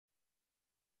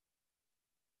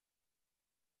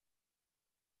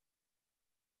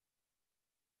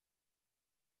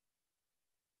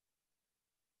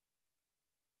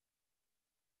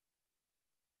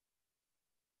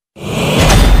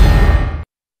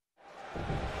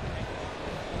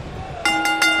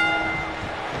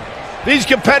These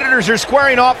competitors are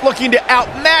squaring off looking to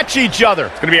outmatch each other.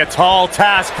 It's going to be a tall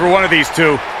task for one of these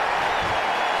two.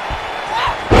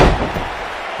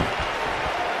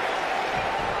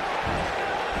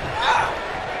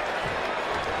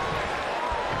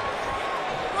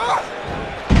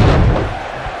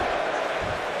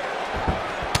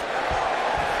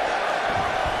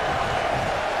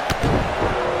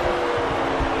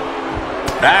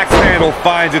 Axe handle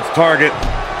finds its target.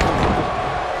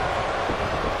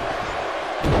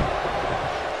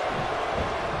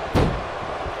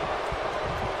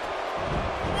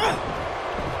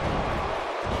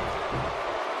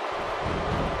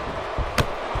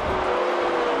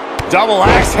 Double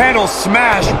axe handle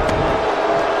smash.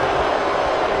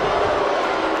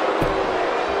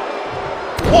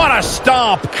 What a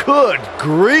stomp! Good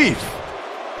grief!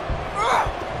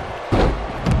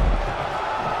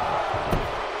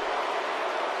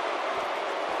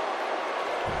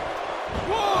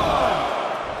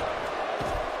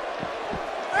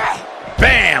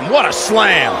 Bam! What a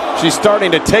slam! She's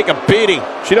starting to take a beating.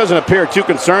 She doesn't appear too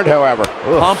concerned, however.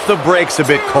 Pump the brakes a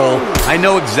bit, Cole. I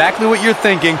know exactly what you're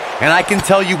thinking, and I can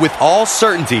tell you with all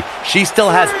certainty, she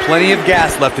still has plenty of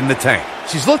gas left in the tank.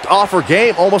 She's looked off her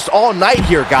game almost all night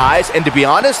here, guys, and to be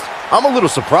honest, I'm a little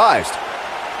surprised.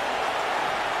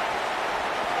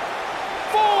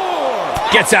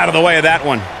 Gets out of the way of that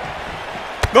one.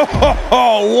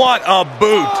 Oh, what a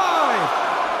boot!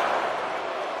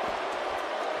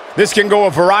 This can go a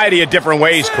variety of different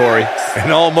ways, Corey.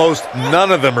 And almost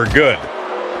none of them are good.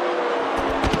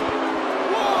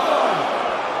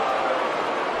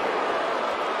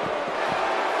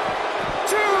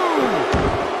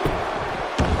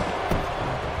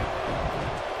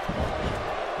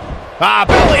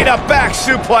 Belly to back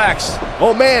suplex.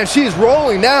 Oh man, she's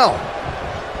rolling now.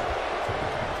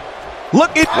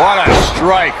 Look at what a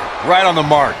strike, right on the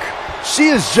mark. She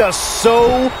is just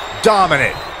so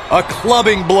dominant. A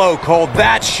clubbing blow, Cole.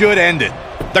 That should end it.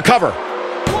 The cover.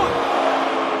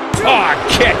 Oh,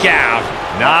 kick out.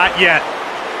 Not yet.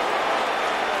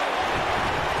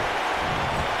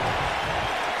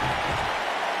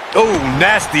 Oh,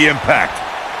 nasty impact.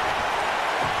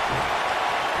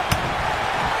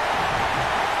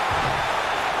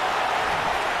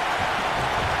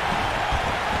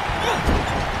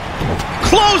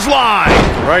 Clothesline.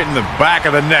 Right in the back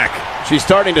of the neck. She's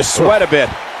starting to sweat a bit.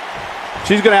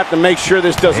 She's going to have to make sure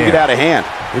this doesn't get out of hand.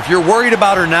 If you're worried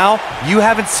about her now, you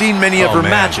haven't seen many of her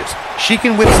matches. She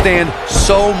can withstand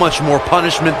so much more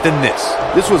punishment than this.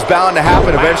 This was bound to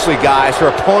happen eventually, guys. Her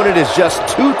opponent is just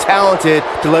too talented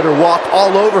to let her walk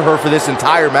all over her for this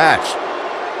entire match.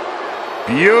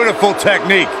 Beautiful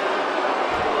technique.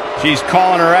 She's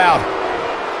calling her out.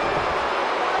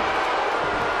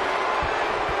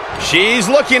 She's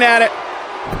looking at it.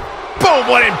 Boom,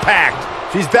 what impact.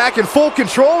 She's back in full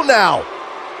control now.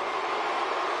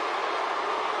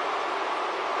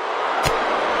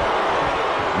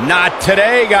 Not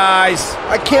today, guys.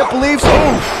 I can't believe so.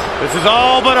 This is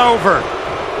all but over.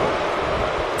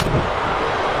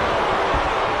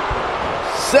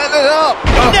 Set it up.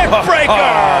 Neck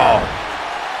breaker.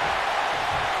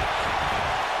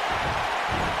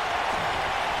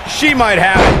 She might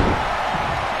have it.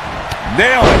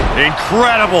 Nailed it.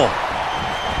 Incredible.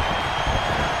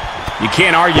 You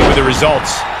can't argue with the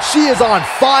results. She is on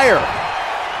fire.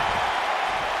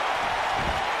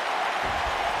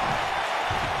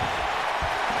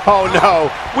 Oh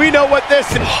no, we know what this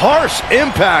is. Harsh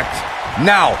impact.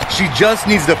 Now, she just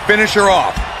needs to finish her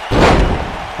off.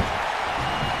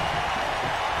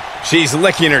 She's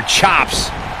licking her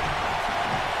chops.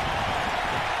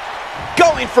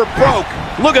 Going for broke.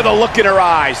 Look at the look in her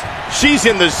eyes. She's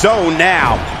in the zone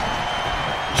now.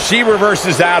 She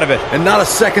reverses out of it. And not a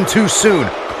second too soon.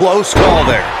 Close call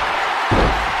there.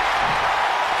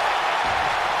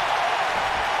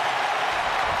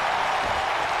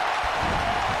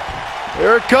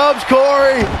 Here it comes,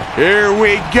 Corey. Here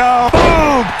we go.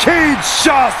 Boom!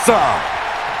 Kinshasa.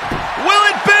 Will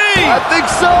it be? I think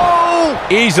so.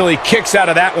 Easily kicks out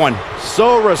of that one.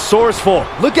 So resourceful.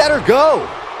 Look at her go.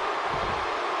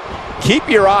 Keep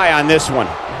your eye on this one.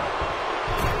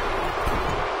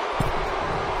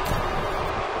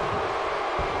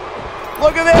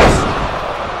 Look at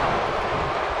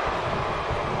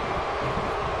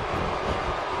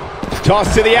this.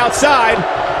 Toss to the outside.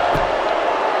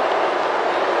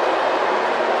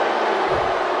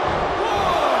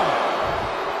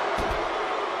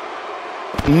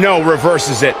 No,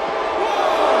 reverses it.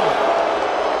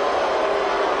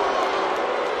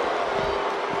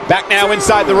 Back now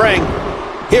inside the ring.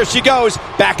 Here she goes.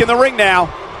 Back in the ring now.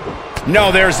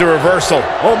 No, there's the reversal.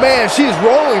 Oh man, she's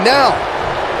rolling now.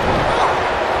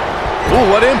 Ooh,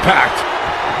 what impact.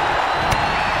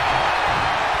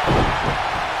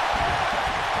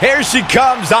 Here she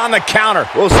comes on the counter.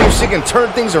 We'll see if she can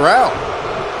turn things around.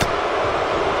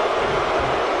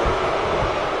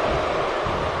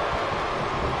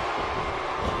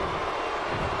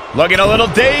 Looking a little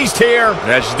dazed here.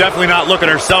 Yeah, she's definitely not looking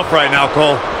herself right now,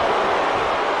 Cole.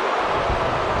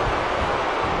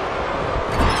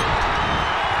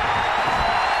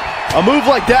 A move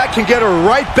like that can get her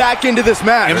right back into this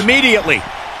match. Immediately.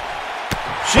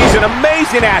 She's an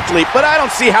amazing athlete, but I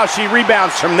don't see how she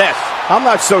rebounds from this. I'm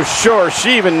not so sure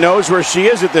she even knows where she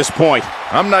is at this point.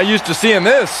 I'm not used to seeing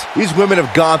this. These women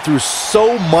have gone through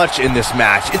so much in this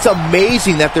match. It's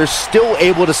amazing that they're still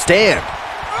able to stand.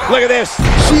 Look at this.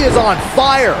 She is on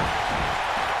fire.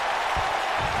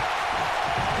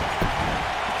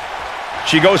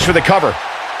 She goes for the cover.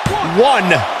 One.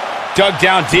 Dug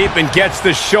down deep and gets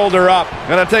the shoulder up.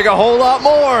 Gonna take a whole lot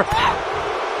more.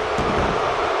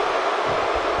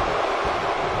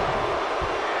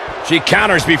 She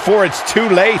counters before it's too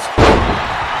late.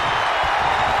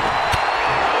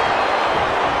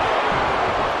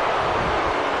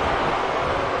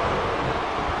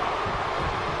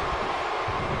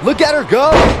 Look at her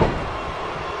go.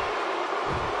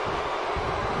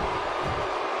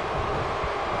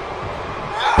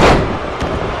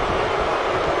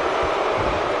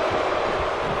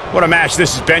 What a match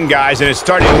this has been, guys, and it's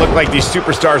starting to look like these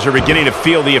superstars are beginning to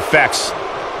feel the effects.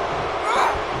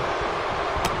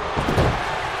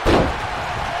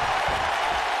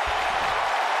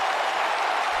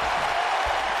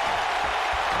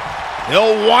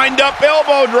 He'll wind up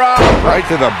elbow drop. Right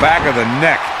to the back of the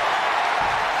neck.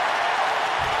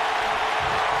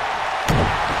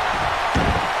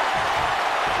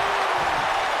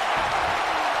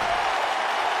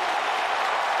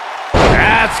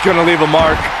 That's gonna leave a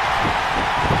mark.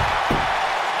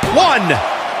 1,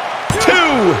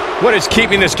 2. What is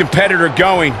keeping this competitor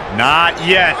going? Not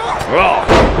yet. Oh,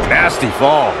 nasty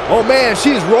fall. Oh man,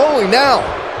 she's rolling now.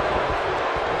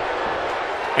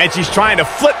 And she's trying to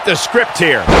flip the script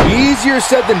here. Easier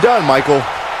said than done, Michael.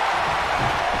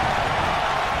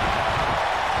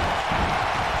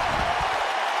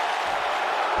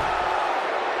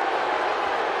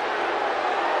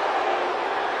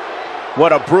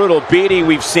 What a brutal beating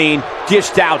we've seen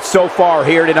dished out so far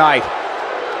here tonight.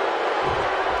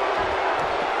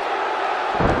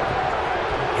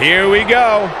 Here we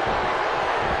go.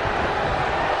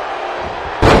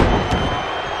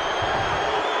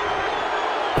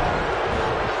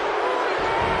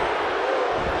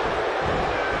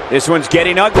 This one's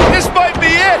getting ugly. This might be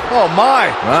it. Oh my.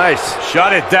 Nice.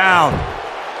 Shut it down.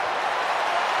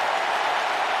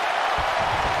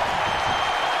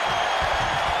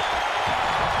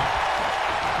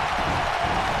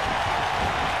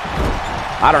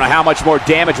 I don't know how much more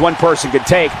damage one person could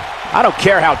take. I don't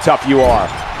care how tough you are.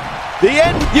 The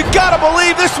end, you gotta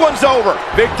believe this one's over.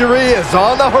 Victory is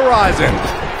on the horizon.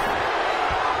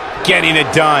 Getting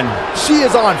it done. She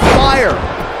is on fire.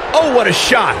 Oh, what a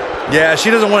shot. Yeah, she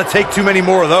doesn't want to take too many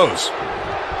more of those.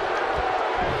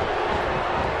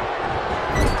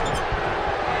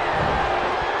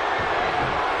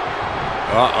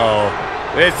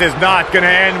 Uh-oh. This is not gonna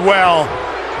end well.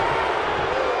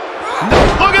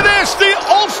 Look at this, the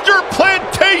Ulster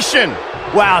plantation.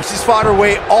 Wow, she's fought her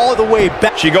way all the way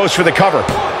back. She goes for the cover. 2,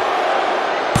 3.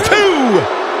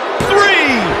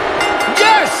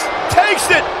 Yes, takes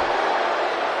it.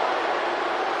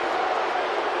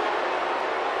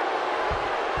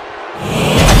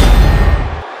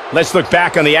 Let's look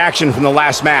back on the action from the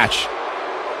last match.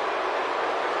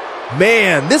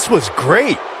 Man, this was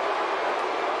great.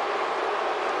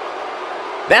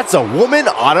 That's a woman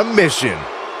on a mission.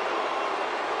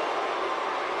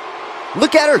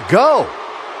 Look at her go.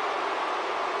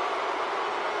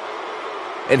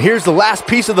 And here's the last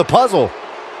piece of the puzzle.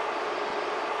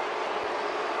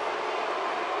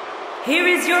 Here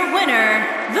is your winner,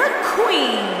 the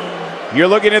Queen. You're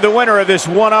looking at the winner of this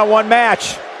one-on-one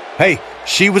match. Hey,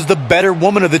 she was the better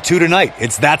woman of the two tonight.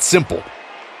 It's that simple.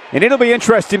 And it'll be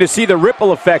interesting to see the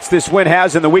ripple effects this win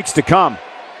has in the weeks to come.